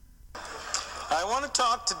I want to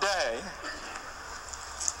talk today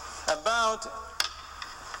about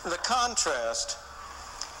the contrast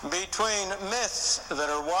between myths that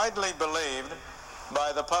are widely believed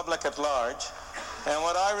by the public at large and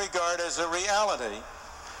what I regard as a reality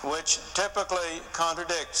which typically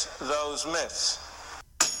contradicts those myths.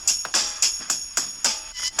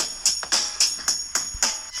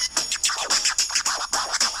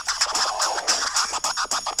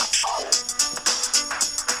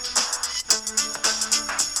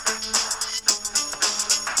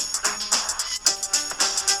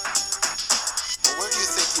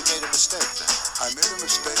 I made a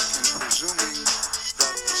mistake in presuming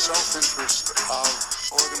that the self-interest of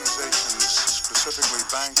organizations, specifically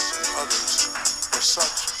banks and others, were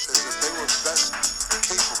such that they were best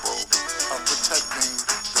capable of protecting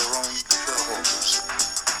their own shareholders.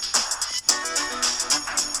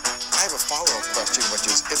 I have a follow-up question, which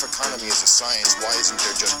is, if economy is a science, why isn't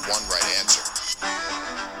there just one right answer?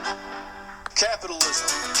 Capitalism,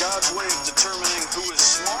 God's way of determining who is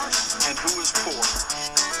smart and who is poor.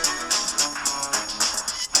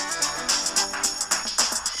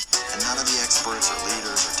 None of the experts or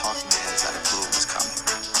leaders or talking heads had a clue it was coming.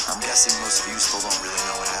 I'm guessing most of you still don't really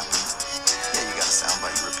know what happened. Yeah, you got a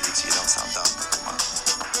soundbite you repeat so you don't sound dumb, but come on.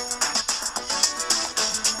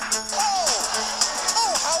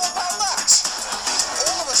 Oh, how about that?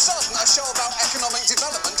 All of a sudden, a show about economic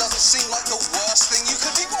development doesn't seem like the worst thing you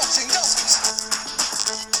could be watching, does it?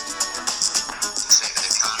 Say that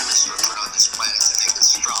economists were put on this planet to make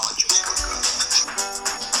astrologers look good.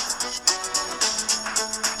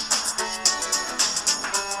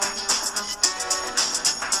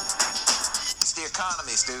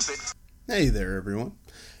 Economy, stupid. Hey there, everyone.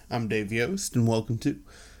 I'm Dave Yost, and welcome to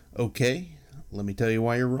Okay, Let Me Tell You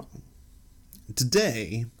Why You're Wrong.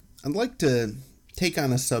 Today, I'd like to take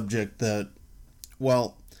on a subject that,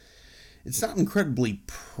 well, it's not incredibly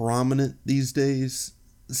prominent these days.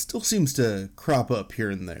 It still seems to crop up here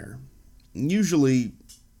and there, usually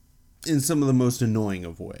in some of the most annoying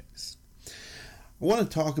of ways. I want to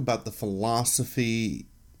talk about the philosophy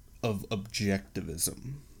of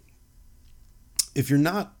objectivism. If you're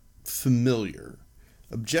not familiar,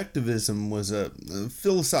 objectivism was a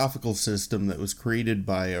philosophical system that was created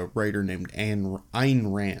by a writer named Ayn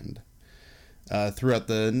Rand throughout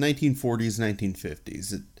the 1940s,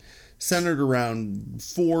 1950s. It centered around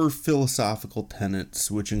four philosophical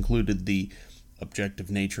tenets, which included the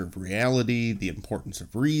objective nature of reality, the importance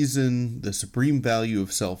of reason, the supreme value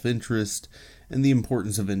of self-interest, and the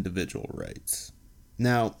importance of individual rights.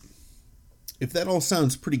 Now, if that all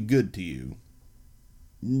sounds pretty good to you,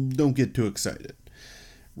 don't get too excited.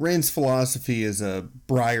 Rand's philosophy is a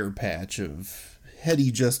briar patch of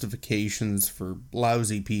heady justifications for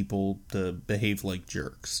lousy people to behave like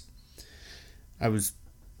jerks. I was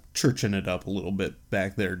churching it up a little bit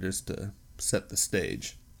back there just to set the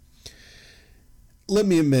stage. Let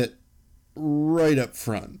me admit right up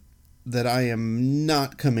front that I am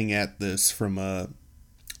not coming at this from a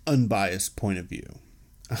unbiased point of view.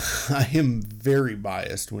 I am very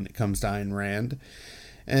biased when it comes to Ayn Rand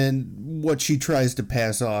and what she tries to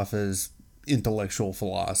pass off as intellectual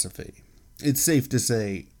philosophy. It's safe to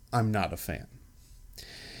say I'm not a fan.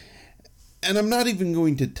 And I'm not even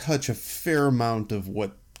going to touch a fair amount of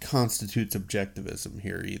what constitutes objectivism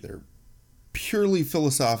here either. Purely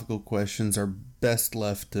philosophical questions are best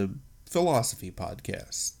left to philosophy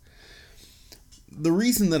podcasts. The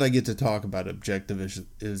reason that I get to talk about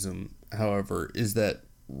objectivism, however, is that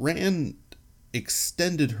Rand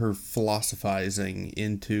extended her philosophizing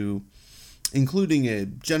into including a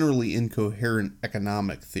generally incoherent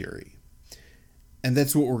economic theory. And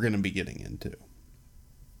that's what we're going to be getting into.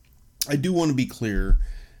 I do want to be clear,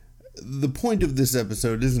 the point of this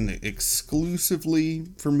episode isn't exclusively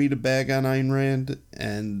for me to bag on Ayn Rand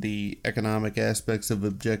and the economic aspects of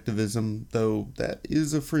objectivism, though that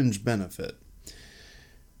is a fringe benefit.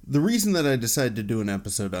 The reason that I decided to do an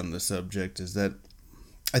episode on this subject is that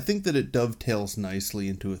I think that it dovetails nicely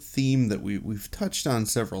into a theme that we've touched on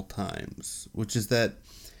several times, which is that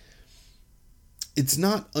it's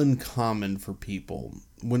not uncommon for people,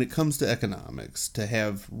 when it comes to economics, to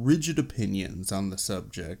have rigid opinions on the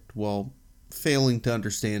subject while failing to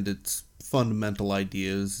understand its fundamental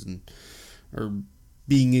ideas or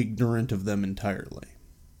being ignorant of them entirely.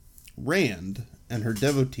 Rand and her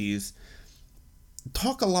devotees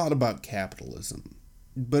talk a lot about capitalism,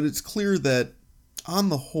 but it's clear that on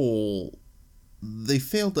the whole, they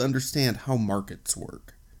fail to understand how markets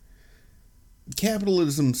work.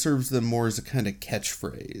 Capitalism serves them more as a kind of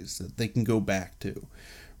catchphrase that they can go back to,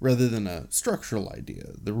 rather than a structural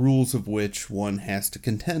idea, the rules of which one has to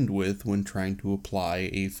contend with when trying to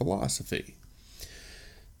apply a philosophy.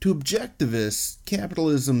 To objectivists,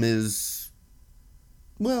 capitalism is,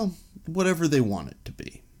 well, whatever they want it to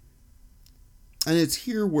be. And it's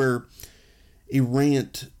here where a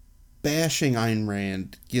rant bashing Ayn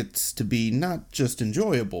Rand gets to be not just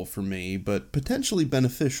enjoyable for me, but potentially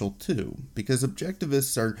beneficial too, because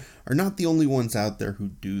objectivists are not the only ones out there who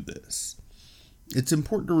do this. It's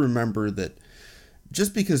important to remember that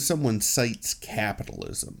just because someone cites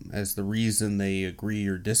capitalism as the reason they agree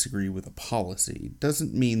or disagree with a policy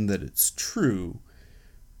doesn't mean that it's true,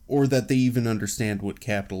 or that they even understand what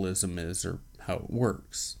capitalism is or how it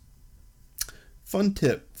works. Fun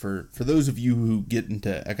tip for those of you who get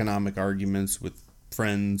into economic arguments with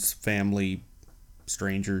friends, family,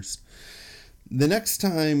 strangers. The next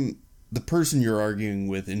time the person you're arguing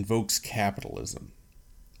with invokes capitalism,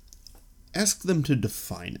 ask them to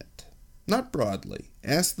define it. Not broadly.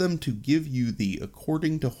 Ask them to give you the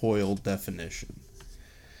according to Hoyle definition.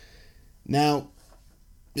 Now,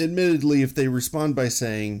 admittedly, if they respond by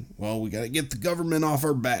saying, well, we gotta get the government off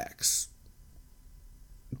our backs,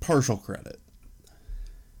 partial credit.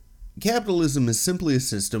 Capitalism is simply a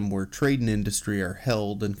system where trade and industry are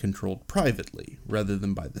held and controlled privately, rather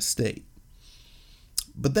than by the state.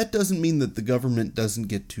 But that doesn't mean that the government doesn't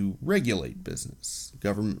get to regulate business.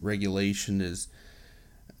 Government regulation is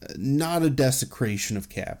not a desecration of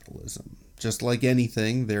capitalism. Just like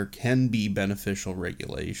anything, there can be beneficial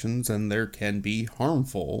regulations and there can be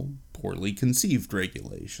harmful, poorly conceived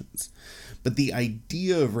regulations. But the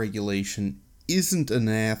idea of regulation isn't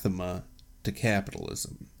anathema to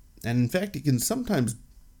capitalism. And in fact, it can sometimes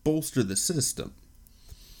bolster the system.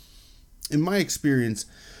 In my experience,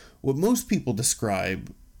 what most people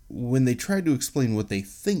describe when they try to explain what they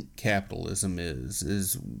think capitalism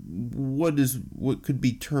is what could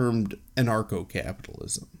be termed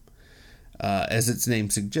anarcho-capitalism. As its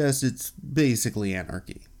name suggests, it's basically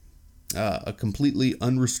anarchy. A completely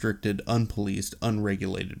unrestricted, unpoliced,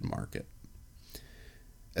 unregulated market.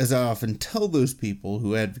 As I often tell those people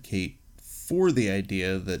who advocate for the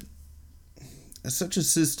idea that such a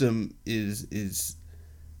system is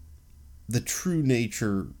the true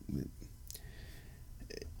nature.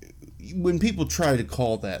 When people try to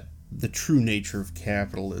call that the true nature of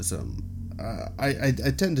capitalism, I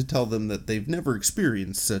tend to tell them that they've never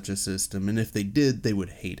experienced such a system, and if they did, they would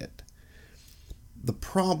hate it. The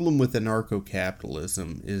problem with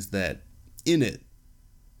anarcho-capitalism is that in it,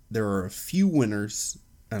 there are a few winners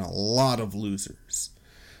and a lot of losers.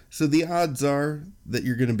 So the odds are that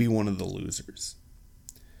you're going to be one of the losers.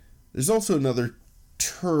 There's also another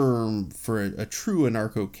term for a true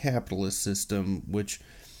anarcho-capitalist system, which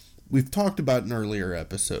we've talked about in earlier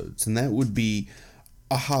episodes, and that would be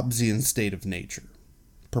a Hobbesian state of nature.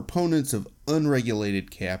 Proponents of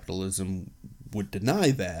unregulated capitalism would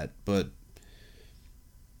deny that, but,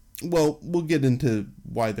 well, we'll get into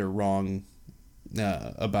why they're wrong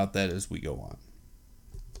about that as we go on.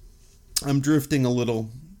 I'm drifting a little,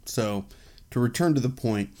 so to return to the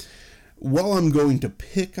point, while I'm going to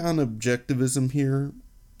pick on objectivism here,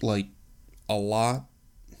 like a lot,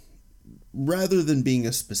 rather than being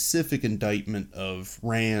a specific indictment of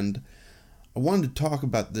Rand, I wanted to talk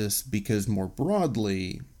about this because more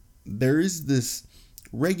broadly, there is this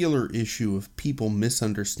regular issue of people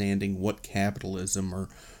misunderstanding what capitalism or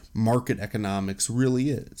market economics really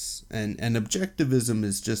is. And objectivism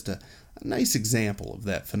is just a nice example of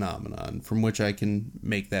that phenomenon from which I can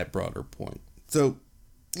make that broader point. So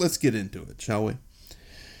let's get into it, shall we?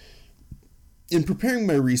 In preparing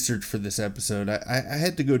my research for this episode, I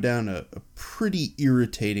had to go down a pretty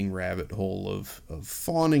irritating rabbit hole of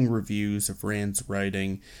fawning reviews of Rand's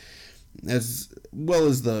writing, as well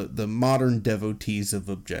as the modern devotees of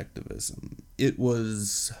objectivism. It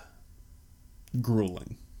was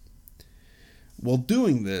grueling. While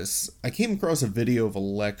doing this, I came across a video of a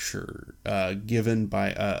lecture given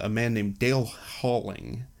by a man named Dale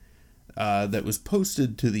Halling that was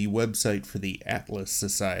posted to the website for the Atlas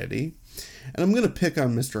Society. And I'm going to pick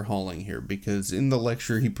on Mr. Halling here because in the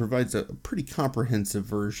lecture he provides a pretty comprehensive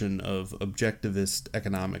version of objectivist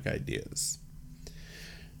economic ideas.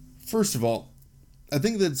 First of all, I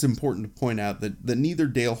think that it's important to point out that neither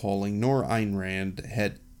Dale Halling nor Ayn Rand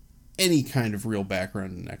had any kind of real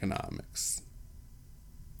background in economics.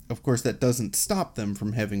 Of course, that doesn't stop them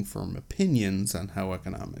from having firm opinions on how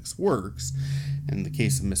economics works. In the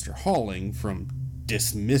case of Mr. Halling, from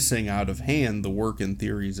dismissing out of hand the work and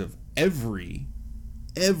theories of every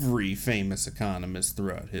famous economist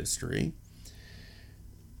throughout history.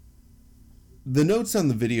 The notes on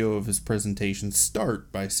the video of his presentation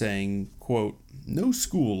start by saying, quote, "No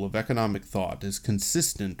school of economic thought is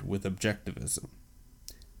consistent with objectivism."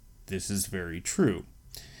 This is very true.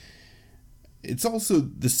 It's also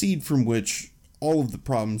the seed from which all of the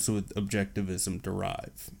problems with objectivism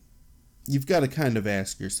derive. You've got to kind of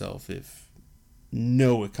ask yourself, if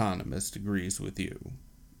no economist agrees with you,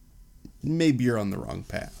 maybe you're on the wrong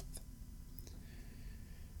path.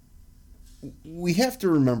 We have to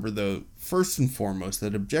remember, though, first and foremost,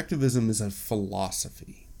 that objectivism is a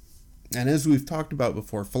philosophy. And as we've talked about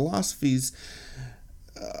before, philosophies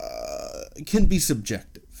can be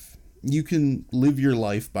subjective. You can live your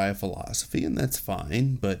life by a philosophy, and that's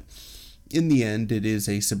fine, but in the end, it is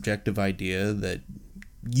a subjective idea that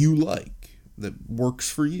you like, that works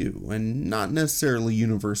for you, and not necessarily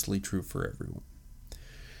universally true for everyone.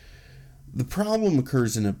 The problem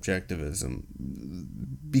occurs in objectivism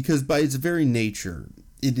because by its very nature,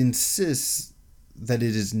 it insists that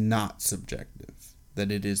it is not subjective, that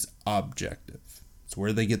it is objective. It's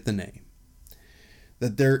where they get the name.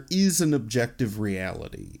 That there is an objective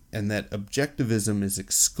reality, and that objectivism is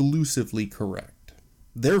exclusively correct.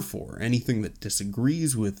 Therefore, anything that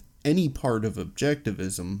disagrees with any part of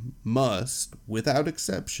objectivism must, without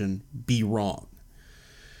exception, be wrong.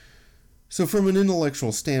 So from an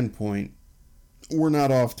intellectual standpoint, we're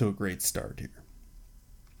not off to a great start here.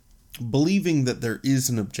 Believing that there is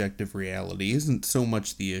an objective reality isn't so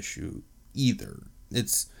much the issue either.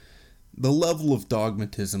 It's the level of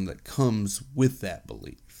dogmatism that comes with that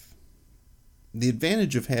belief. The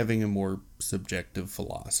advantage of having a more subjective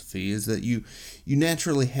philosophy is that you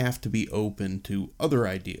naturally have to be open to other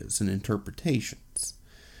ideas and interpretations.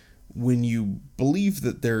 When you believe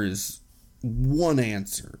that there is one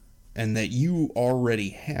answer and that you already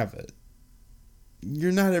have it,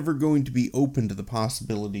 you're not ever going to be open to the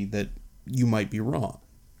possibility that you might be wrong.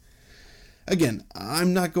 Again,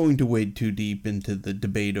 I'm not going to wade too deep into the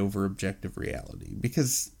debate over objective reality,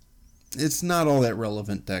 because it's not all that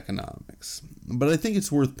relevant to economics. But I think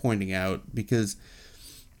it's worth pointing out because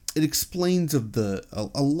it explains a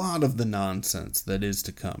lot of the nonsense that is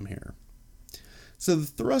to come here. So the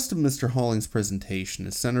thrust of Mr. Holling's presentation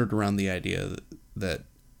is centered around the idea that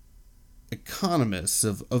economists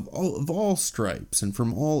of all stripes and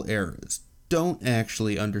from all eras don't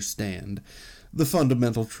actually understand the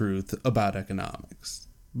fundamental truth about economics.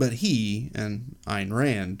 But he and Ayn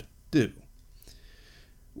Rand do.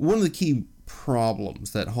 One of the key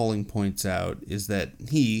problems that Holling points out is that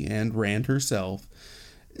he and Rand herself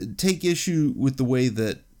take issue with the way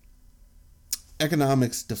that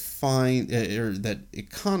economists define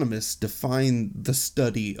the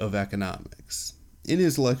study of economics. In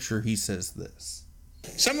his lecture, he says this.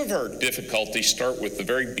 Some of our difficulties start with the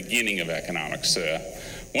very beginning of economics,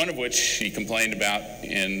 one of which he complained about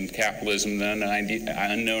in Capitalism, the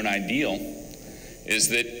Unknown Ideal, is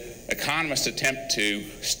that economists attempt to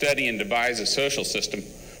study and devise a social system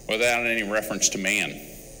without any reference to man.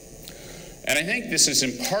 And I think this is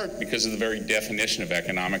in part because of the very definition of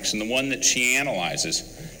economics, and the one that she analyzes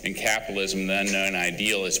in Capitalism, the Unknown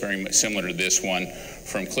Ideal, is very much similar to this one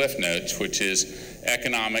from Cliff Notes, which is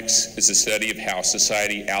economics is the study of how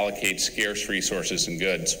society allocates scarce resources and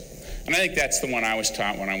goods. And I think that's the one I was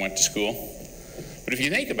taught when I went to school. But if you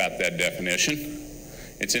think about that definition,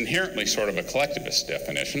 it's inherently sort of a collectivist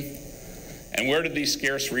definition. And where did these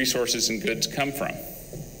scarce resources and goods come from?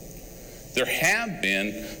 There have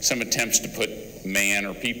been some attempts to put man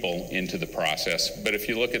or people into the process, but if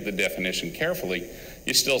you look at the definition carefully,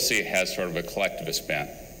 you still see it has sort of a collectivist bent.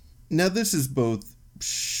 Now this is both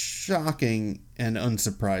shocking and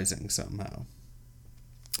unsurprising somehow.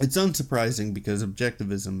 It's unsurprising because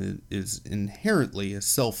objectivism is inherently a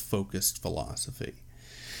self-focused philosophy.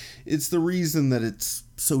 It's the reason that it's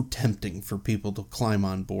so tempting for people to climb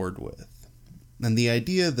on board with. And the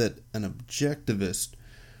idea that an objectivist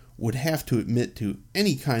would have to admit to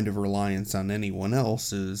any kind of reliance on anyone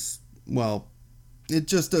else is, well, it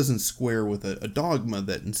just doesn't square with a dogma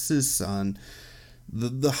that insists on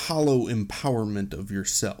the hollow empowerment of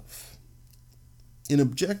yourself. In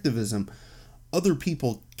objectivism, other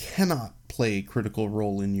people cannot play a critical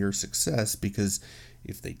role in your success because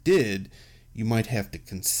if they did, you might have to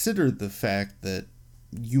consider the fact that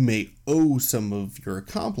you may owe some of your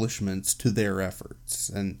accomplishments to their efforts,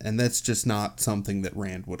 and that's just not something that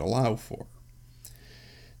Rand would allow for.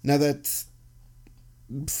 Now that's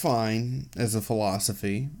fine as a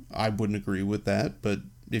philosophy. I wouldn't agree with that, but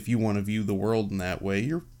if you want to view the world in that way,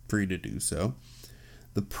 you're free to do so.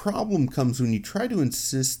 The problem comes when you try to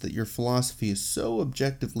insist that your philosophy is so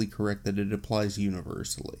objectively correct that it applies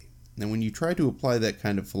universally. And when you try to apply that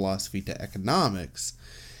kind of philosophy to economics,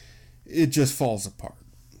 it just falls apart.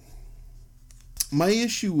 My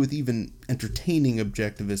issue with even entertaining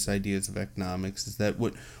objectivist ideas of economics is that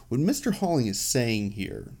what Mr. Holling is saying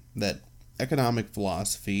here, that economic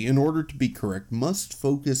philosophy, in order to be correct, must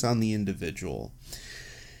focus on the individual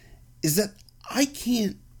is that I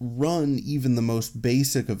can't run even the most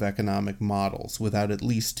basic of economic models without at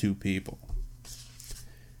least two people.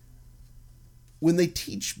 When they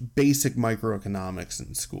teach basic microeconomics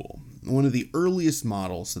in school, one of the earliest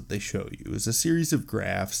models that they show you is a series of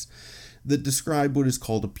graphs that describe what is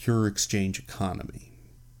called a pure exchange economy.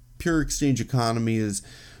 Pure exchange economy is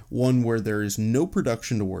one where there is no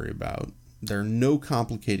production to worry about. There are no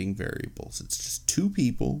complicating variables. It's just two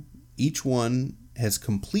people. Each one has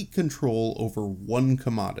complete control over one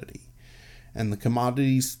commodity. And the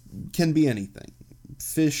commodities can be anything.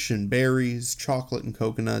 Fish and berries, chocolate and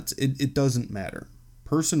coconuts, it doesn't matter.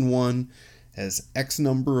 Person 1 has X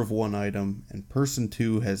number of one item, and person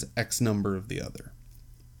 2 has X number of the other.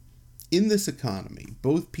 In this economy,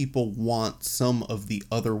 both people want some of the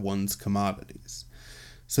other one's commodities,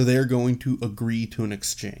 so they are going to agree to an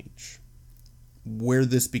exchange. Where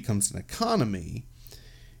this becomes an economy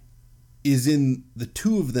is in the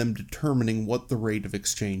two of them determining what the rate of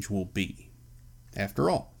exchange will be. After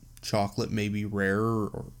all, chocolate may be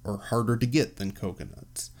rarer or harder to get than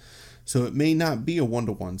coconuts, so it may not be a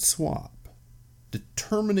one-to-one swap.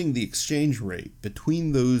 Determining the exchange rate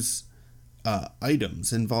between those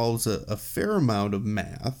items involves a fair amount of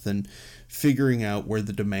math and figuring out where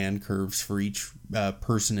the demand curves for each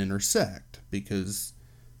person intersect, because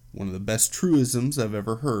one of the best truisms I've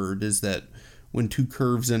ever heard is that when two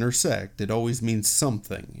curves intersect, it always means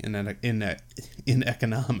something in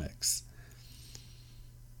economics.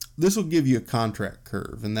 This will give you a contract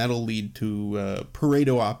curve, and that'll lead to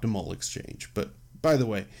Pareto optimal exchange. But, by the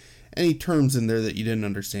way, any terms in there that you didn't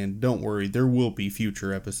understand, don't worry, there will be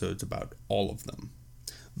future episodes about all of them.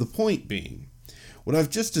 The point being, what I've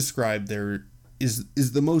just described there is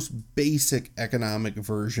the most basic economic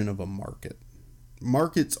version of a market.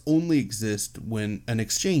 Markets only exist when an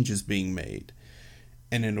exchange is being made.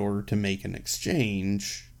 And in order to make an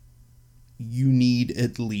exchange, you need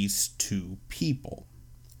at least two people.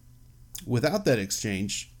 Without that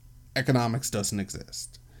exchange, economics doesn't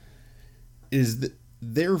exist. It is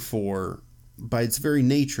therefore, by its very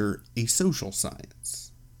nature, a social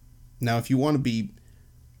science. Now, if you want to be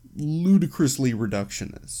ludicrously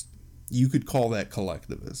reductionist, you could call that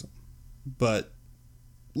collectivism. But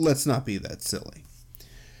let's not be that silly.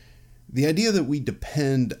 The idea that we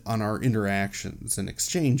depend on our interactions and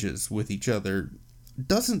exchanges with each other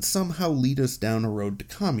doesn't somehow lead us down a road to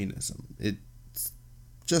communism. It's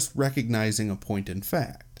just recognizing a point in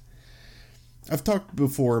fact. I've talked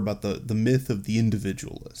before about the myth of the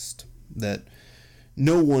individualist, that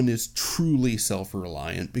no one is truly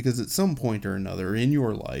self-reliant because at some point or another in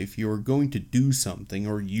your life you are going to do something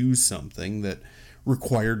or use something that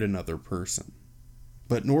required another person.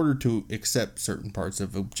 But in order to accept certain parts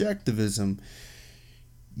of objectivism,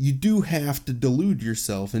 you do have to delude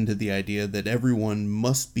yourself into the idea that everyone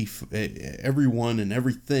and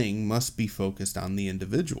everything must be focused on the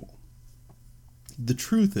individual. The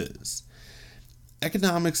truth is,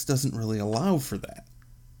 economics doesn't really allow for that.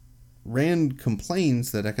 Rand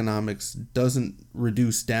complains that economics doesn't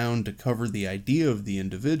reduce down to cover the idea of the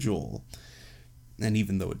individual, and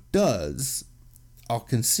even though it does, I'll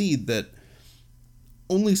concede that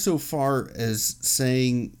only so far as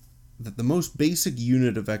saying that the most basic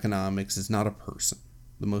unit of economics is not a person.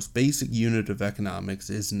 The most basic unit of economics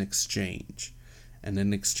is an exchange. And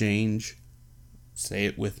an exchange, say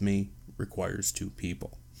it with me, requires two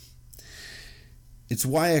people. It's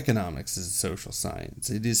why economics is a social science.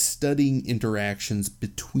 It is studying interactions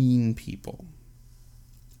between people.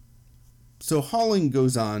 So Holling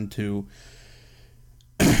goes on to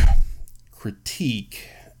critique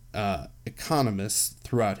economists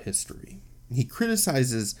throughout history. He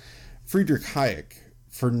criticizes Friedrich Hayek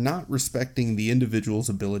for not respecting the individual's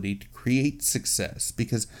ability to create success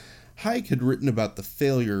because Hayek had written about the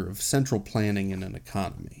failure of central planning in an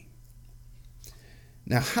economy.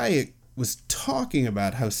 Now, Hayek was talking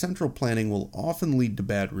about how central planning will often lead to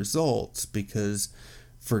bad results because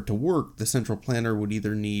for it to work, the central planner would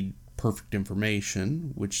either need perfect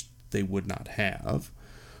information, which they would not have,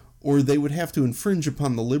 or they would have to infringe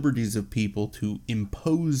upon the liberties of people to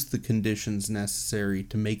impose the conditions necessary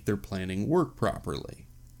to make their planning work properly.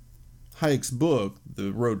 Hayek's book,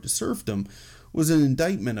 The Road to Serfdom, was an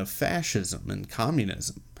indictment of fascism and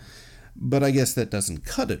communism. But I guess that doesn't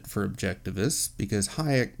cut it for objectivists, because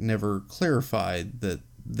Hayek never clarified that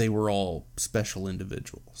they were all special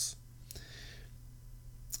individuals.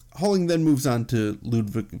 Holling then moves on to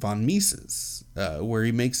Ludwig von Mises, where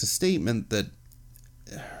he makes a statement that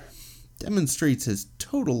demonstrates his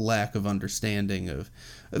total lack of understanding of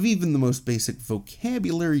even the most basic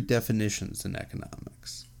vocabulary definitions in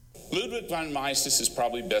economics. Ludwig von Mises is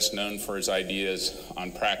probably best known for his ideas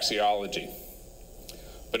on praxeology.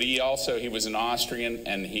 But he was an Austrian,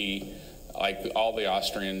 and he, like all the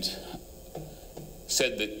Austrians,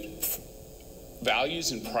 said that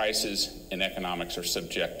values and prices in economics are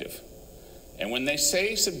subjective. And when they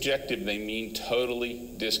say subjective, they mean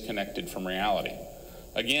totally disconnected from reality.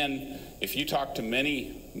 Again, if you talk to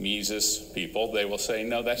many Mises people, they will say,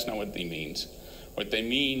 no, that's not what he means. What they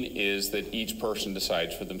mean is that each person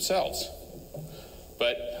decides for themselves.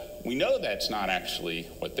 But we know that's not actually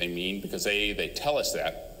what they mean because they tell us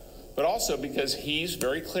that, but also because he's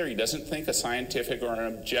very clear. He doesn't think a scientific or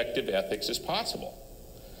an objective ethics is possible.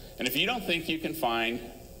 And if you don't think you can find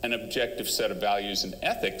an objective set of values and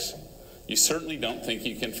ethics, you certainly don't think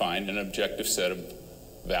you can find an objective set of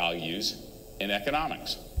values in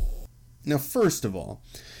economics. Now, first of all,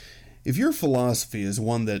 if your philosophy is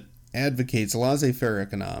one that advocates laissez-faire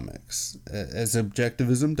economics, as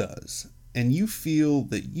objectivism does, and you feel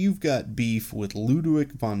that you've got beef with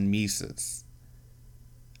Ludwig von Mises,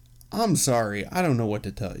 I'm sorry, I don't know what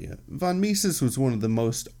to tell you. Von Mises was one of the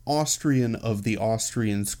most Austrian of the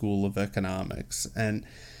Austrian school of economics, and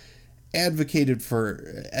advocated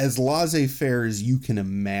for as laissez-faire as you can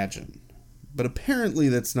imagine. But apparently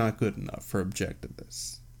that's not good enough for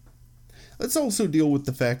objectivists. Let's also deal with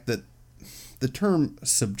the fact that the term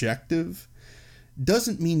subjective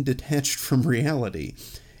doesn't mean detached from reality.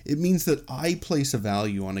 It means that I place a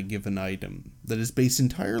value on a given item that is based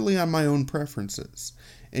entirely on my own preferences,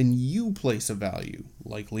 and you place a value,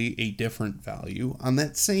 likely a different value, on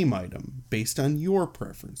that same item based on your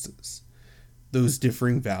preferences. Those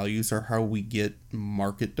differing values are how we get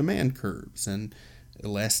market demand curves and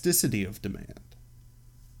elasticity of demand.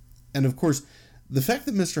 And of course, the fact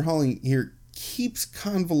that Mr. Holling here keeps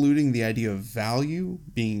convoluting the idea of value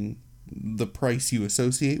being the price you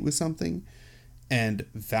associate with something, and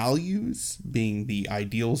values being the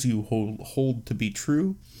ideals you hold to be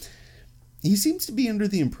true, he seems to be under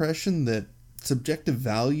the impression that subjective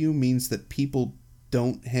value means that people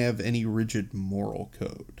don't have any rigid moral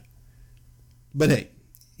code. But hey,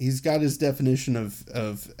 he's got his definition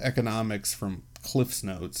of economics from Cliff's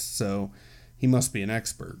Notes, so he must be an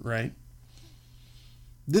expert, right?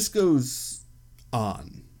 This goes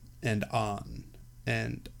on and on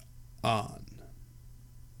and on.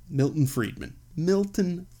 Milton Friedman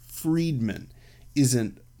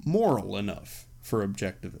isn't moral enough for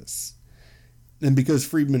objectivists. And because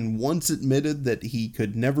Friedman once admitted that he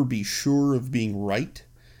could never be sure of being right,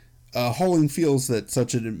 Holling feels that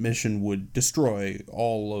such an admission would destroy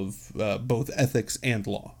all of both ethics and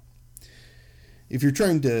law. If you're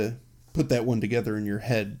trying to put that one together in your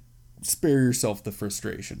head, spare yourself the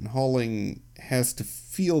frustration. Holling has to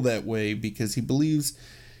feel that way because he believes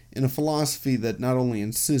in a philosophy that not only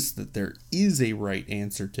insists that there is a right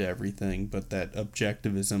answer to everything, but that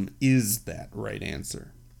objectivism is that right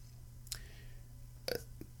answer.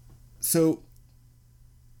 So,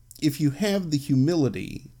 if you have the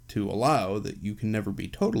humility to allow that you can never be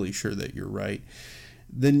totally sure that you're right,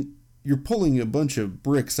 then you're pulling a bunch of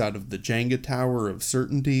bricks out of the Jenga tower of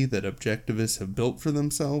certainty that objectivists have built for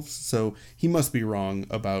themselves, so he must be wrong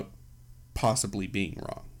about possibly being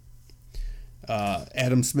wrong.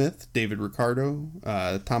 Adam Smith, David Ricardo,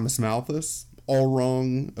 Thomas Malthus, all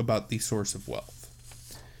wrong about the source of wealth.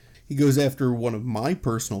 He goes after one of my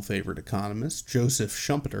personal favorite economists, Joseph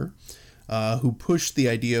Schumpeter, who pushed the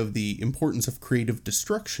idea of the importance of creative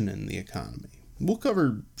destruction in the economy. We'll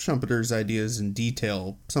cover Schumpeter's ideas in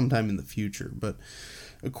detail sometime in the future, but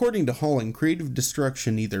according to Holling, creative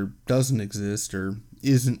destruction either doesn't exist or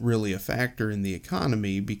isn't really a factor in the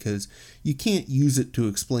economy because you can't use it to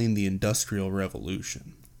explain the Industrial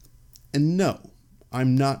Revolution. And no,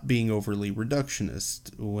 I'm not being overly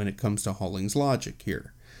reductionist when it comes to Holling's logic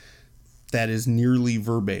here. That is nearly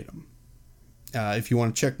verbatim. If you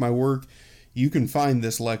want to check my work, you can find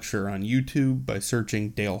this lecture on YouTube by searching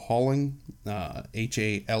Dale Holling,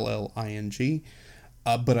 Halling.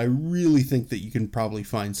 But I really think that you can probably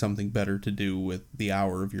find something better to do with the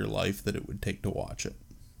hour of your life that it would take to watch it.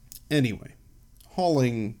 Anyway,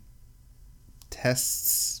 Holling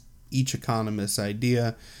tests each economist's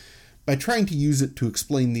idea by trying to use it to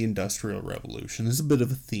explain the Industrial Revolution. It's a bit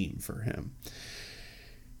of a theme for him.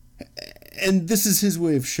 And this is his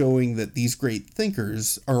way of showing that these great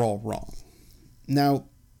thinkers are all wrong. Now,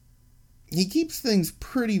 he keeps things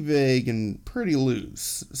pretty vague and pretty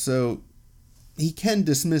loose, so he can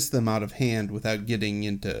dismiss them out of hand without getting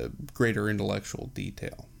into greater intellectual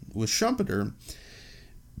detail. With Schumpeter,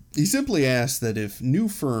 He simply asks that if new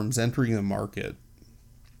firms entering the market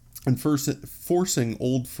and forcing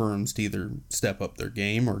old firms to either step up their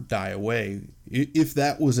game or die away, if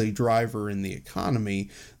that was a driver in the economy,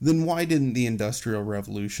 then why didn't the Industrial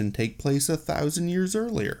Revolution take place 1,000 years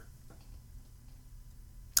earlier?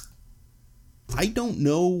 I don't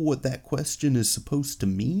know what that question is supposed to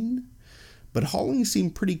mean, but Holling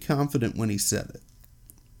seemed pretty confident when he said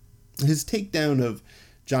it. His takedown of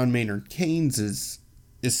John Maynard Keynes is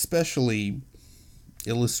especially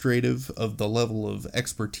illustrative of the level of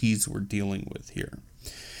expertise we're dealing with here,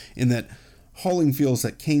 in that Holling feels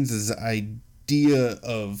that Keynes's idea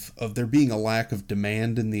of there being a lack of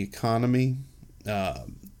demand in the economy, that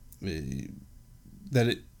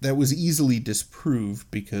was easily disproved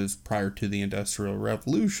because prior to the Industrial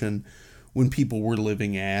Revolution, when people were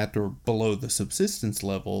living at or below the subsistence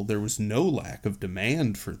level, there was no lack of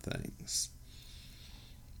demand for things.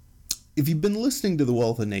 If you've been listening to the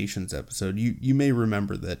Wealth of Nations episode, you may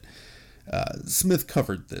remember that Smith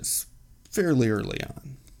covered this fairly early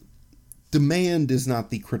on. Demand is not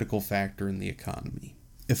the critical factor in the economy.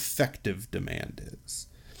 Effective demand is.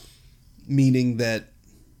 Meaning that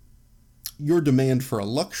your demand for a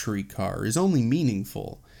luxury car is only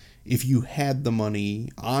meaningful if you had the money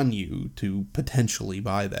on you to potentially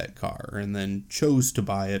buy that car and then chose to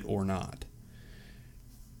buy it or not.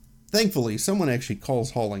 Thankfully, someone actually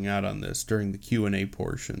calls Holling out on this during the Q&A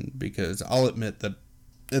portion, because I'll admit that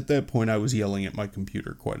at that point I was yelling at my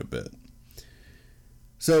computer quite a bit.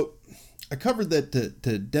 So, I covered that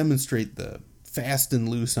to demonstrate the fast and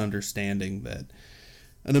loose understanding that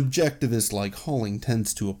an objectivist like Holling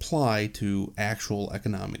tends to apply to actual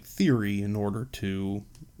economic theory in order to,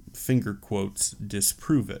 finger quotes,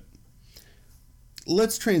 disprove it.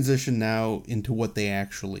 Let's transition now into what they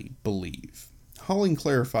actually believe. Holling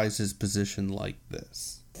clarifies his position like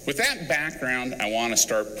this. With that background, I want to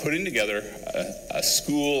start putting together a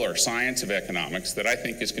school or science of economics that I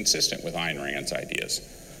think is consistent with Ayn Rand's ideas.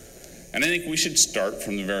 And I think we should start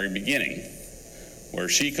from the very beginning, where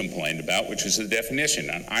she complained about, which was the definition.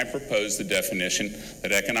 And I propose the definition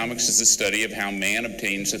that economics is the study of how man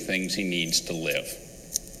obtains the things he needs to live.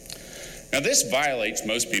 Now, this violates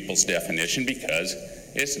most people's definition because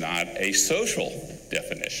it's not a social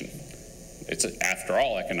definition. After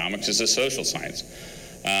all, economics is a social science.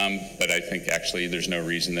 But I think actually there's no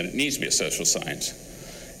reason that it needs to be a social science.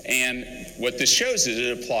 And what this shows is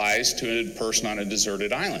it applies to a person on a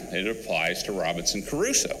deserted island. It applies to Robinson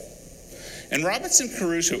Crusoe. And Robinson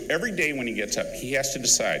Crusoe, every day when he gets up, he has to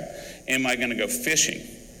decide, am I going to go fishing?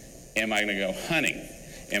 Am I going to go hunting?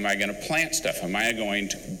 Am I going to plant stuff? Am I going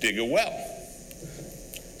to dig a well?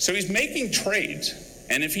 So he's making trades.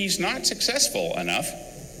 And if he's not successful enough,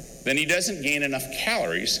 then he doesn't gain enough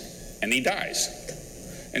calories and he dies.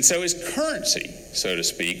 And so his currency, so to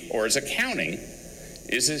speak, or his accounting,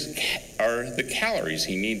 are the calories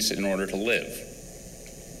he needs in order to live.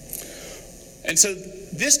 And so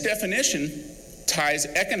this definition ties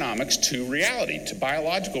economics to reality, to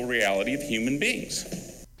biological reality of human beings.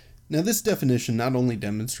 Now, this definition not only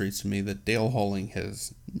demonstrates to me that Dale Holling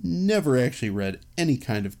has never actually read any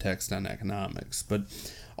kind of text on economics, but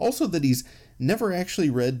also that he's never actually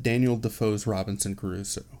read Daniel Defoe's Robinson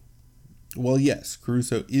Crusoe. Well, yes,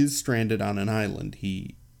 Crusoe is stranded on an island.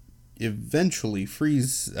 He eventually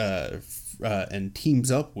frees and teams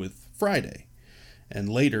up with Friday, and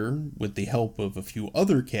later, with the help of a few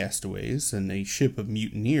other castaways and a ship of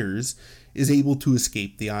mutineers, is able to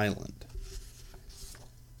escape the island.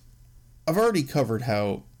 I've already covered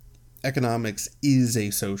how economics is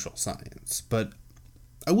a social science, but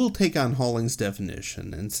I will take on Holling's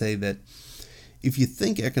definition and say that if you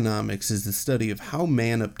think economics is the study of how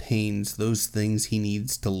man obtains those things he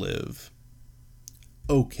needs to live,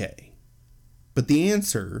 okay. But the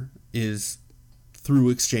answer is through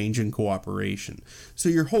exchange and cooperation, so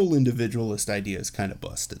your whole individualist idea is kind of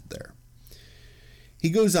busted there. He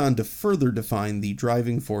goes on to further define the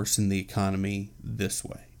driving force in the economy this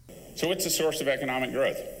way. So what's the source of economic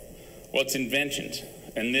growth? Well, it's inventions,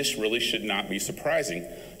 and this really should not be surprising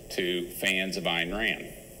to fans of Ayn Rand.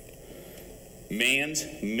 Man's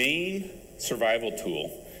main survival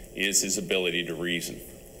tool is his ability to reason.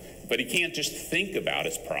 But he can't just think about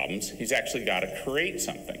his problems. He's actually got to create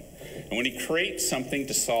something. And when he creates something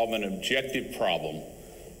to solve an objective problem,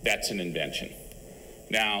 that's an invention.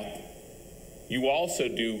 Now, you also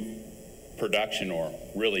do production, or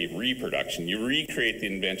really reproduction. You recreate the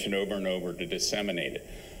invention over and over to disseminate it.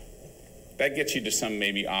 That gets you to some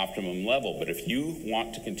maybe optimum level, but if you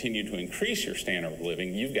want to continue to increase your standard of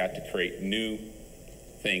living, you've got to create new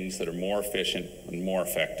things that are more efficient and more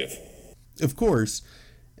effective. Of course,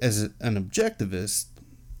 as an objectivist,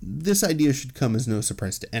 this idea should come as no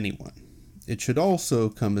surprise to anyone. It should also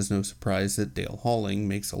come as no surprise that Dale Halling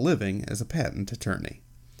makes a living as a patent attorney.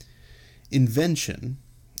 Invention,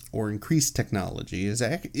 or increased technology, is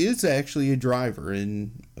actually a driver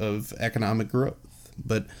of economic growth,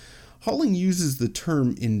 but Halling uses the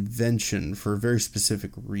term invention for a very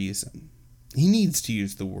specific reason. He needs to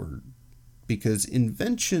use the word because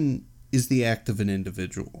invention is the act of an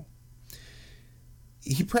individual.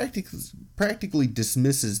 He practically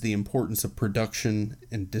dismisses the importance of production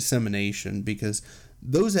and dissemination because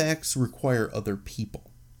those acts require other people.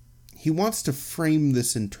 He wants to frame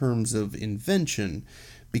this in terms of invention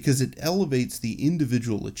because it elevates the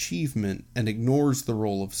individual achievement and ignores the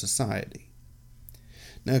role of society.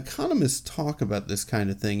 Now, economists talk about this kind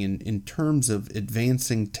of thing in terms of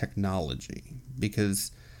advancing technology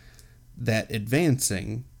because that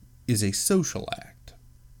advancing is a social act.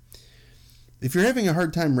 If you're having a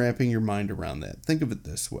hard time wrapping your mind around that, think of it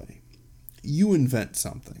this way. You invent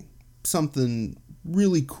something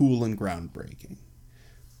really cool and groundbreaking.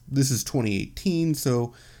 This is 2018,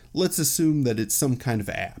 so let's assume that it's some kind of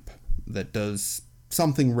app that does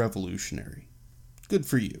something revolutionary. Good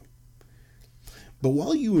for you. But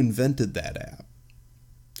while you invented that app,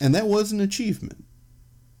 and that was an achievement,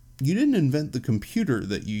 you didn't invent the computer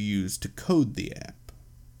that you used to code the app,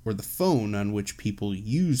 or the phone on which people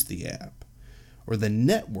use the app, or the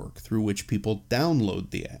network through which people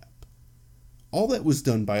download the app. All that was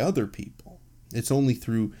done by other people. It's only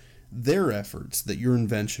through their efforts that your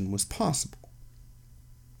invention was possible.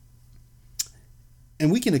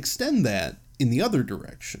 And we can extend that in the other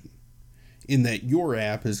direction, in that your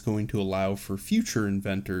app is going to allow for future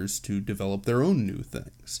inventors to develop their own new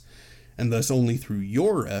things, and thus only through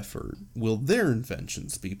your effort will their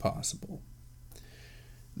inventions be possible.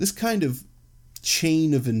 This kind of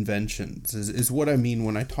chain of inventions is what I mean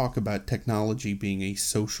when I talk about technology being a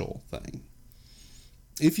social thing.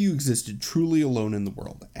 If you existed truly alone in the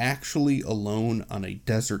world, actually alone on a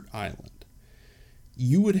desert island,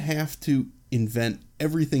 you would have to invent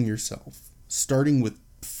everything yourself, starting with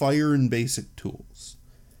fire and basic tools.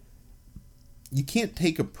 You can't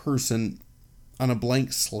take a person on a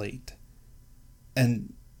blank slate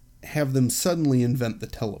and have them suddenly invent the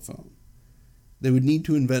telephone. They would need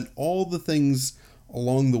to invent all the things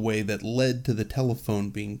along the way that led to the telephone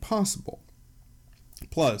being possible.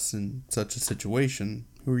 Plus, in such a situation,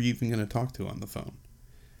 who are you even going to talk to on the phone?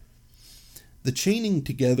 The chaining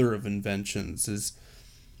together of inventions is,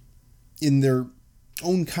 in their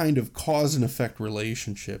own kind of cause and effect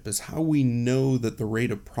relationship, is how we know that the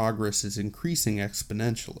rate of progress is increasing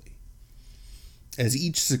exponentially. As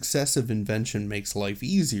each successive invention makes life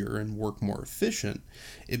easier and work more efficient,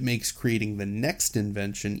 it makes creating the next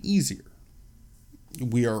invention easier.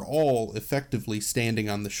 We are all effectively standing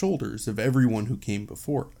on the shoulders of everyone who came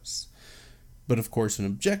before us. But of course,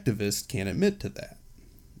 an objectivist can't admit to that.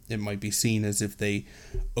 It might be seen as if they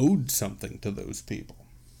owed something to those people.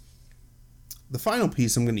 The final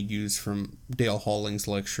piece I'm going to use from Dale Halling's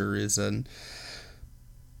lecture is an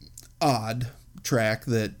odd track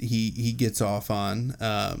that he gets off on,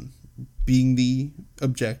 being the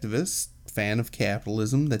objectivist, fan of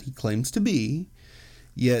capitalism that he claims to be,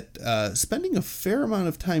 yet spending a fair amount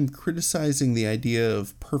of time criticizing the idea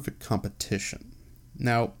of perfect competition.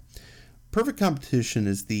 Now, perfect competition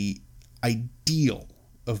is the ideal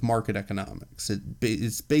of market economics.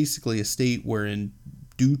 It's basically a state wherein,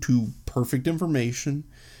 due to perfect information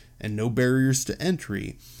and no barriers to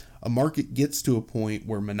entry, a market gets to a point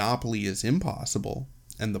where monopoly is impossible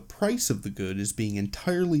and the price of the good is being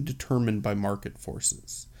entirely determined by market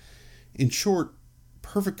forces. In short,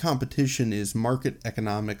 perfect competition is market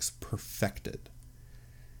economics perfected.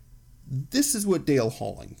 This is what Dale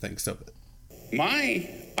Halling thinks of it. My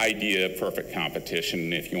idea of perfect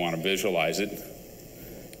competition, if you want to visualize it,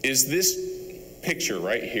 is this picture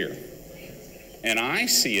right here. And I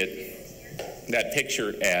see that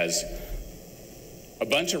picture as a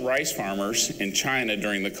bunch of rice farmers in China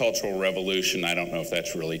during the Cultural Revolution. I don't know if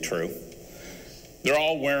that's really true. They're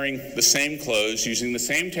all wearing the same clothes, using the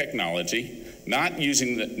same technology, not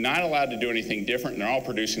allowed to do anything different, and they're all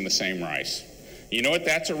producing the same rice. You know what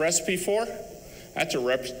that's a recipe for? That's a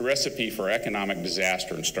recipe for economic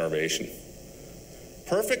disaster and starvation.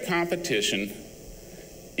 Perfect competition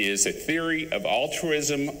is a theory of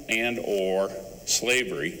altruism and or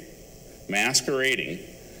slavery masquerading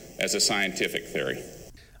as a scientific theory.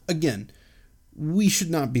 Again, we should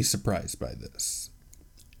not be surprised by this.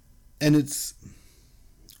 And it's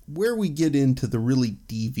where we get into the really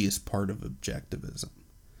devious part of objectivism.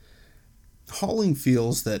 Halling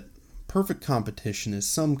feels that perfect competition is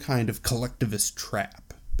some kind of collectivist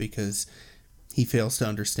trap because He fails to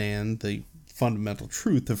understand the fundamental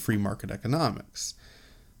truth of free market economics.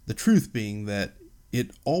 The truth being that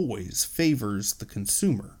it always favors the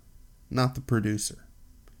consumer, not the producer.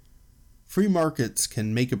 Free markets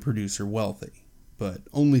can make a producer wealthy, but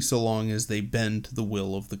only so long as they bend to the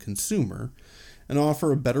will of the consumer and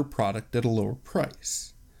offer a better product at a lower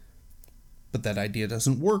price. But that idea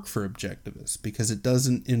doesn't work for objectivists because it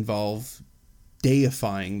doesn't involve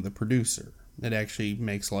deifying the producer. It actually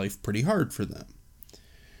makes life pretty hard for them.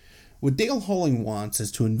 What Dale Halling wants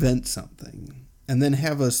is to invent something and then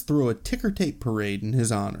have us throw a ticker tape parade in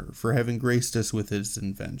his honor for having graced us with his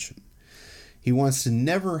invention. He wants to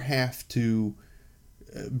never have to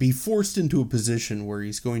be forced into a position where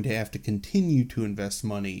he's going to have to continue to invest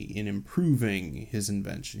money in improving his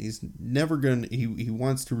invention. He's never going to, he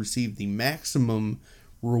wants to receive the maximum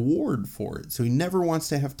reward for it, so he never wants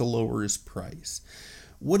to have to lower his price.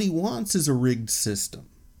 What he wants is a rigged system.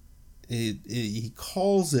 He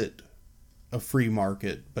calls it a free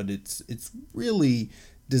market, but it's really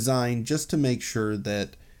designed just to make sure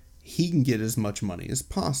that he can get as much money as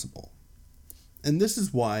possible. And this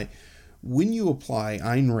is why when you apply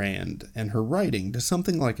Ayn Rand and her writing to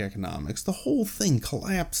something like economics, the whole thing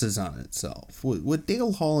collapses on itself. What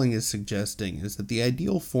Dale Halling is suggesting is that the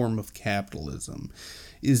ideal form of capitalism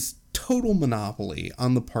is total monopoly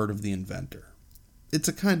on the part of the inventor. It's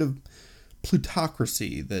a kind of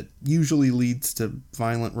plutocracy that usually leads to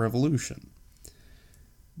violent revolution.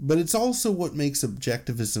 But it's also what makes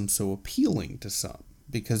objectivism so appealing to some,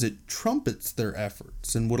 because it trumpets their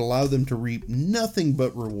efforts and would allow them to reap nothing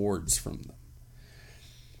but rewards from them.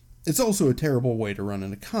 It's also a terrible way to run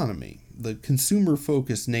an economy. The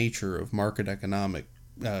consumer-focused nature of market economic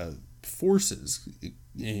forces,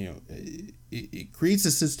 it creates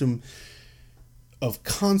a system of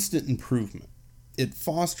constant improvement. It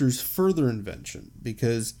fosters further invention,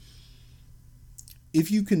 because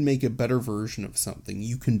if you can make a better version of something,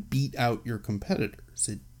 you can beat out your competitors.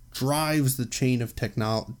 It drives the chain of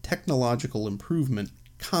technological improvement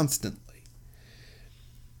constantly.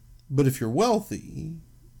 But if you're wealthy,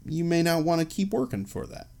 you may not want to keep working for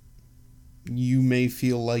that. You may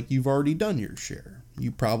feel like you've already done your share.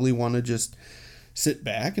 You probably want to just sit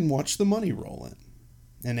back and watch the money roll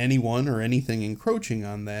in. And anyone or anything encroaching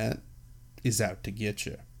on that is out to get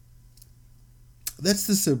you. That's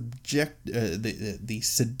the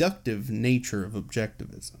seductive nature of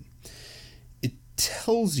objectivism. It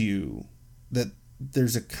tells you that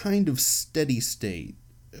there's a kind of steady state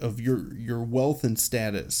of your wealth and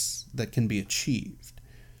status that can be achieved.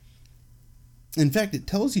 In fact, it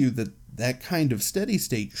tells you that that kind of steady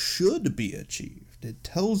state should be achieved. It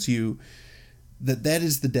tells you that that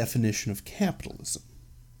is the definition of capitalism.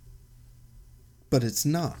 But it's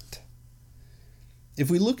not. If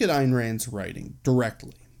we look at Ayn Rand's writing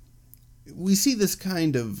directly, we see this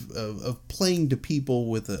kind of playing to people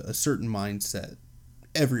with a certain mindset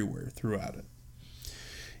everywhere throughout it.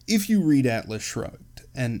 If you read Atlas Shrugged,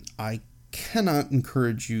 and I cannot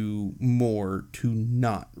encourage you more to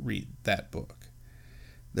not read that book.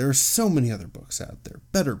 There are so many other books out there,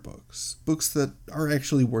 better books that are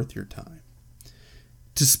actually worth your time.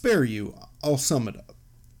 To spare you, I'll sum it up.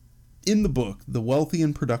 In the book, the wealthy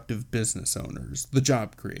and productive business owners, the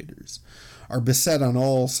job creators, are beset on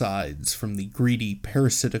all sides from the greedy,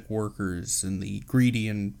 parasitic workers and the greedy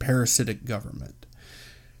and parasitic government.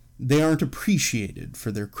 They aren't appreciated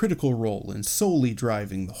for their critical role in solely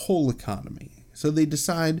driving the whole economy, so they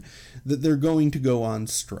decide that they're going to go on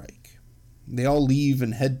strike. They all leave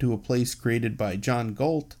and head to a place created by John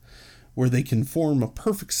Galt, where they can form a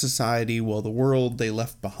perfect society while the world they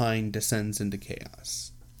left behind descends into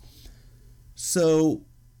chaos. So,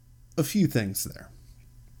 a few things there.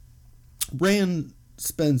 Rand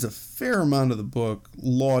spends a fair amount of the book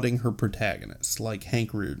lauding her protagonists, like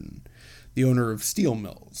Hank Rearden, the owner of steel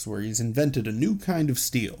mills, where he's invented a new kind of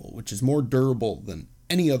steel, which is more durable than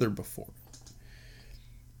any other before.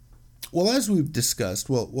 Well, as we've discussed,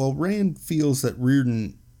 while Rand feels that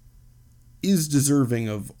Rearden is deserving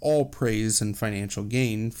of all praise and financial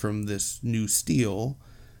gain from this new steel,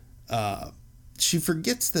 she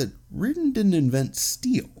forgets that Rearden didn't invent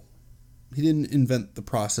steel. He didn't invent the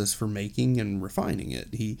process for making and refining it.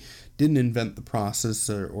 He didn't invent the process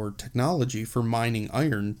or technology for mining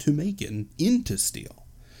iron to make it into steel.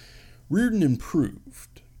 Rearden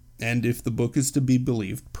improved, and if the book is to be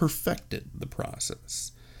believed, perfected the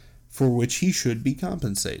process, for which he should be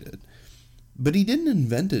compensated. But he didn't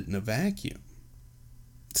invent it in a vacuum.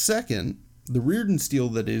 Second, the Rearden steel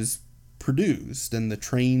that is produced and the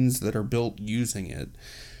trains that are built using it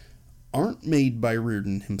aren't made by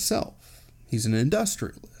Rearden himself. He's an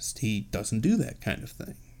industrialist. He doesn't do that kind of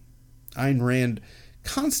thing. Ayn Rand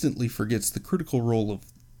constantly forgets the critical role of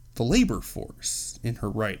the labor force in her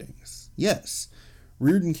writings. Yes,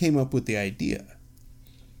 Reardon came up with the idea,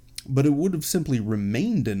 but it would have simply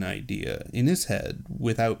remained an idea in his head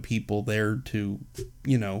without people there to,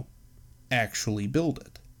 actually build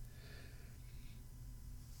it.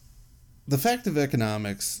 The fact of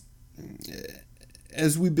economics,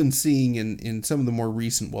 as we've been seeing in some of the more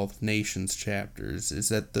recent Wealth of Nations chapters, is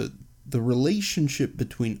that the relationship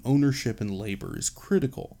between ownership and labor is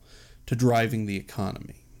critical to driving the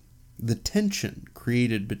economy. The tension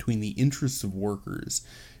created between the interests of workers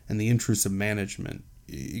and the interests of management,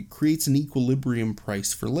 it creates an equilibrium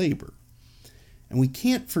price for labor. And we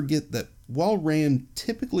can't forget that while Rand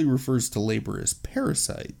typically refers to labor as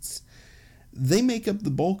parasites, they make up the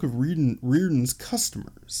bulk of Reardon's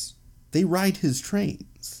customers. They ride his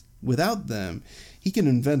trains. Without them, he can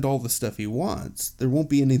invent all the stuff he wants. There won't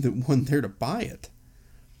be anyone there to buy it.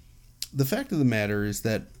 The fact of the matter is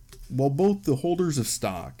that while both the holders of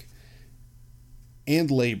stock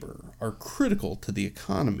and labor are critical to the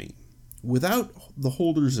economy, without the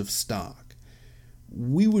holders of stock,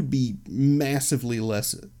 we would be massively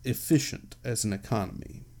less efficient as an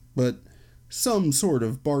economy. But some sort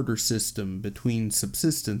of barter system between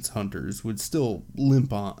subsistence hunters would still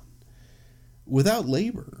limp on. Without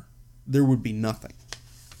labor, there would be nothing.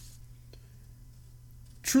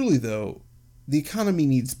 Truly, though, the economy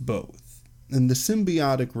needs both, and the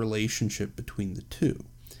symbiotic relationship between the two.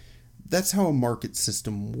 That's how a market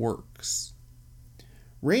system works.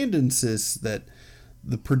 Rand insists that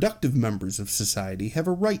the productive members of society have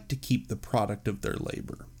a right to keep the product of their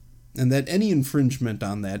labor, and that any infringement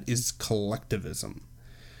on that is collectivism.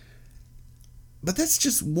 But that's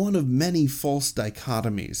just one of many false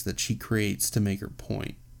dichotomies that she creates to make her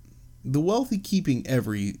point. The wealthy keeping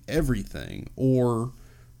everything, or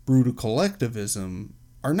brutal collectivism,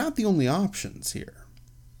 are not the only options here.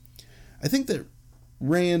 I think that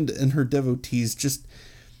Rand and her devotees just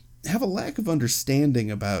have a lack of understanding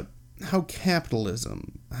about how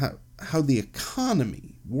capitalism, how the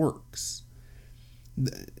economy works.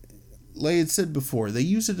 Like I had said before, they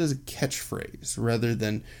use it as a catchphrase rather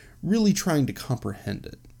than really trying to comprehend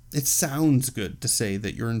it. It sounds good to say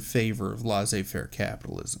that you're in favor of laissez-faire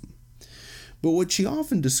capitalism. But what she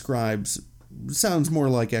often describes sounds more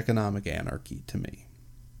like economic anarchy to me.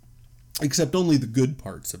 Except only the good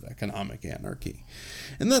parts of economic anarchy.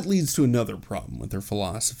 And that leads to another problem with her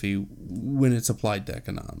philosophy when it's applied to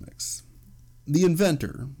economics. The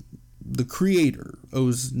inventor, the creator,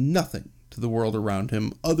 owes nothing to the world around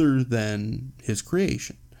him other than his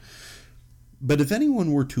creation. But if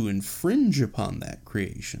anyone were to infringe upon that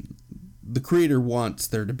creation, the creator wants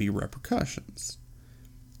there to be repercussions.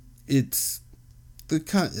 It's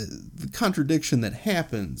the contradiction that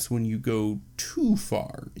happens when you go too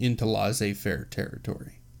far into laissez-faire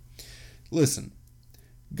territory. Listen,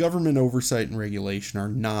 government oversight and regulation are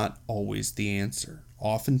not always the answer.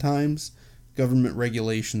 Oftentimes, government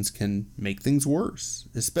regulations can make things worse,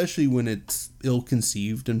 especially when it's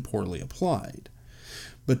ill-conceived and poorly applied.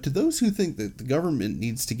 But to those who think that the government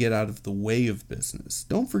needs to get out of the way of business,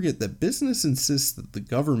 don't forget that business insists that the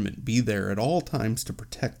government be there at all times to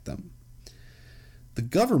protect them. The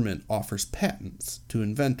government offers patents to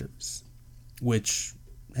inventors, which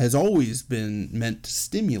has always been meant to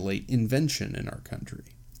stimulate invention in our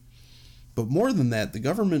country. But more than that, the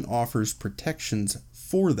government offers protections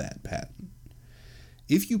for that patent.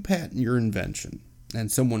 If you patent your invention and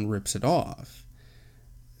someone rips it off,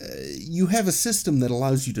 you have a system that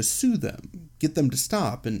allows you to sue them, get them to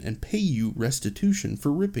stop, and pay you restitution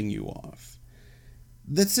for ripping you off.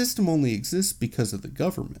 That system only exists because of the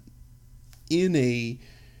government. In a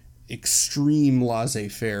extreme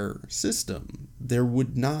laissez-faire system, there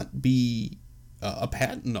would not be a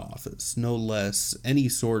patent office, no less any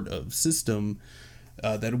sort of system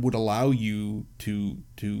that would allow you to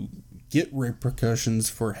get repercussions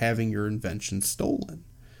for having your invention stolen.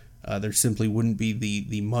 There simply wouldn't be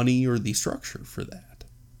the money or the structure for that.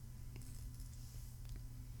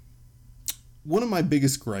 One of my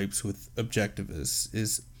biggest gripes with objectivists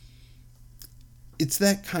is it's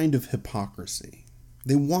that kind of hypocrisy.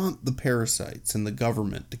 They want the parasites and the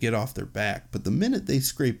government to get off their back, but the minute they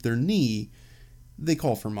scrape their knee, they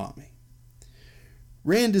call for mommy.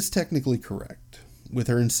 Rand is technically correct with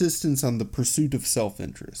her insistence on the pursuit of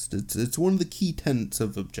self-interest. It's one of the key tenets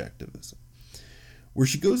of objectivism. Where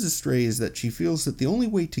she goes astray is that she feels that the only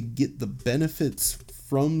way to get the benefits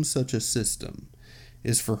from such a system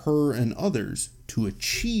is for her and others to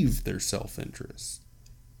achieve their self-interest.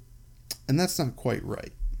 And that's not quite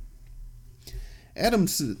right. Adam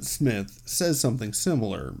Smith says something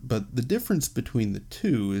similar, but the difference between the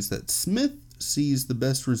two is that Smith sees the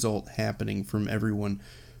best result happening from everyone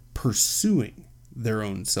pursuing their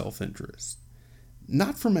own self-interest,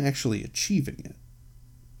 not from actually achieving it.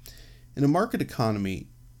 In a market economy,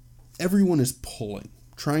 everyone is pulling,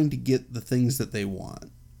 trying to get the things that they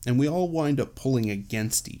want, and we all wind up pulling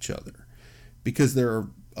against each other because there are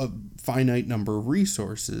a finite number of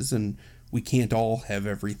resources and we can't all have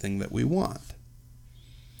everything that we want.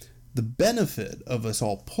 The benefit of us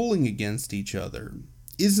all pulling against each other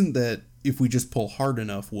isn't that if we just pull hard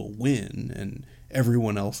enough we'll win and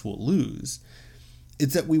everyone else will lose.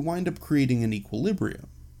 It's that we wind up creating an equilibrium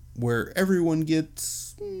where everyone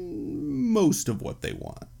gets most of what they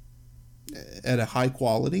want at a high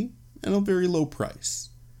quality and a very low price.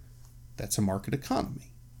 That's a market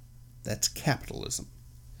economy. That's capitalism.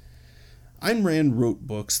 Ayn Rand wrote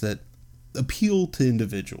books that appeal to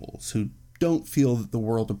individuals who don't feel that the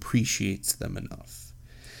world appreciates them enough.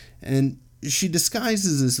 And she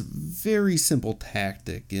disguises this very simple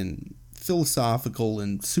tactic in philosophical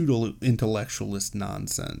and pseudo-intellectualist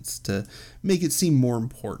nonsense to make it seem more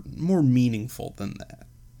important, more meaningful than that.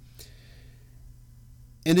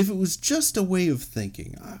 And if it was just a way of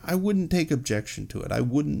thinking, I wouldn't take objection to it. I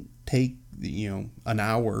wouldn't take, an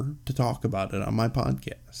hour to talk about it on my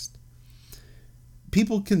podcast.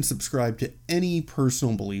 People can subscribe to any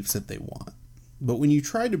personal beliefs that they want. But when you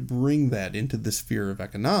try to bring that into the sphere of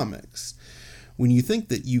economics, when you think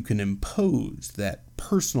that you can impose that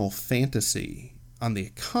personal fantasy on the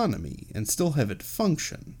economy and still have it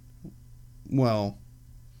function, well,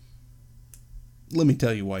 let me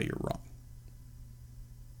tell you why you're wrong.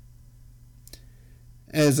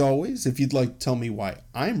 As always, if you'd like to tell me why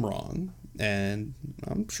I'm wrong, and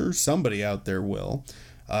I'm sure somebody out there will,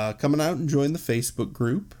 come out and join the Facebook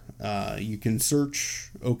group. You can search,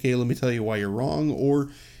 okay, let me tell you why you're wrong, or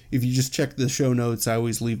if you just check the show notes, I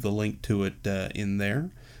always leave the link to it in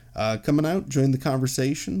there. Coming out, join the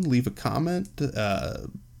conversation, leave a comment,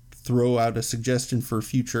 throw out a suggestion for a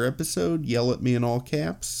future episode, yell at me in all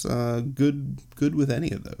caps. Good with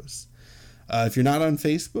any of those. If you're not on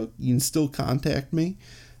Facebook, you can still contact me.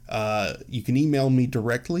 You can email me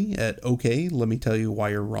directly at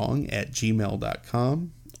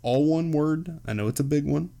okayletmetellyoubwhyyourwrong@gmail.com. All one word. I know it's a big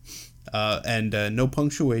one. And no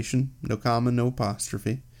punctuation, no comma, no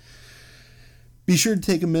apostrophe. Be sure to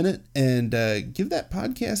take a minute and give that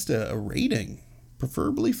podcast a rating,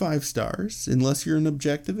 preferably 5 stars, unless you're an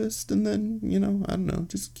objectivist, and then, I don't know,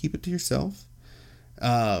 just keep it to yourself.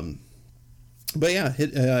 But yeah,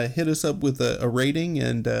 hit us up with a rating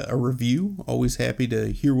and a review. Always happy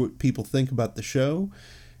to hear what people think about the show.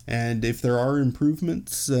 And if there are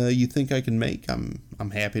improvements you think I can make, I'm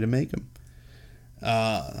happy to make them.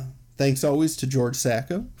 Thanks always to George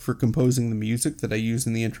Sacco for composing the music that I use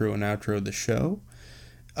in the intro and outro of the show.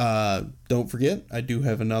 Don't forget, I do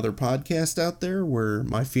have another podcast out there where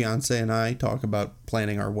my fiance and I talk about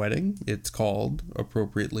planning our wedding. It's called,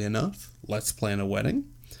 appropriately enough, Let's Plan a Wedding.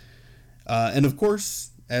 And of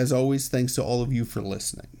course, as always, thanks to all of you for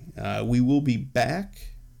listening. We will be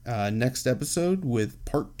back next episode with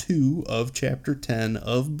part 2 of chapter 10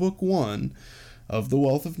 of book 1 of The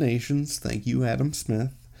Wealth of Nations. Thank you, Adam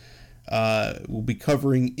Smith. We'll be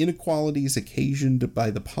covering inequalities occasioned by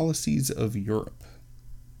the policies of Europe.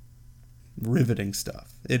 Riveting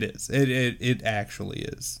stuff. It is. It actually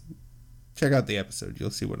is. Check out the episode. You'll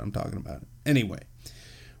see what I'm talking about. Anyway.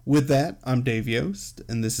 With that, I'm Dave Yost,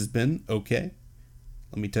 and this has been Okay,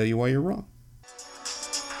 Let Me Tell You Why You're Wrong.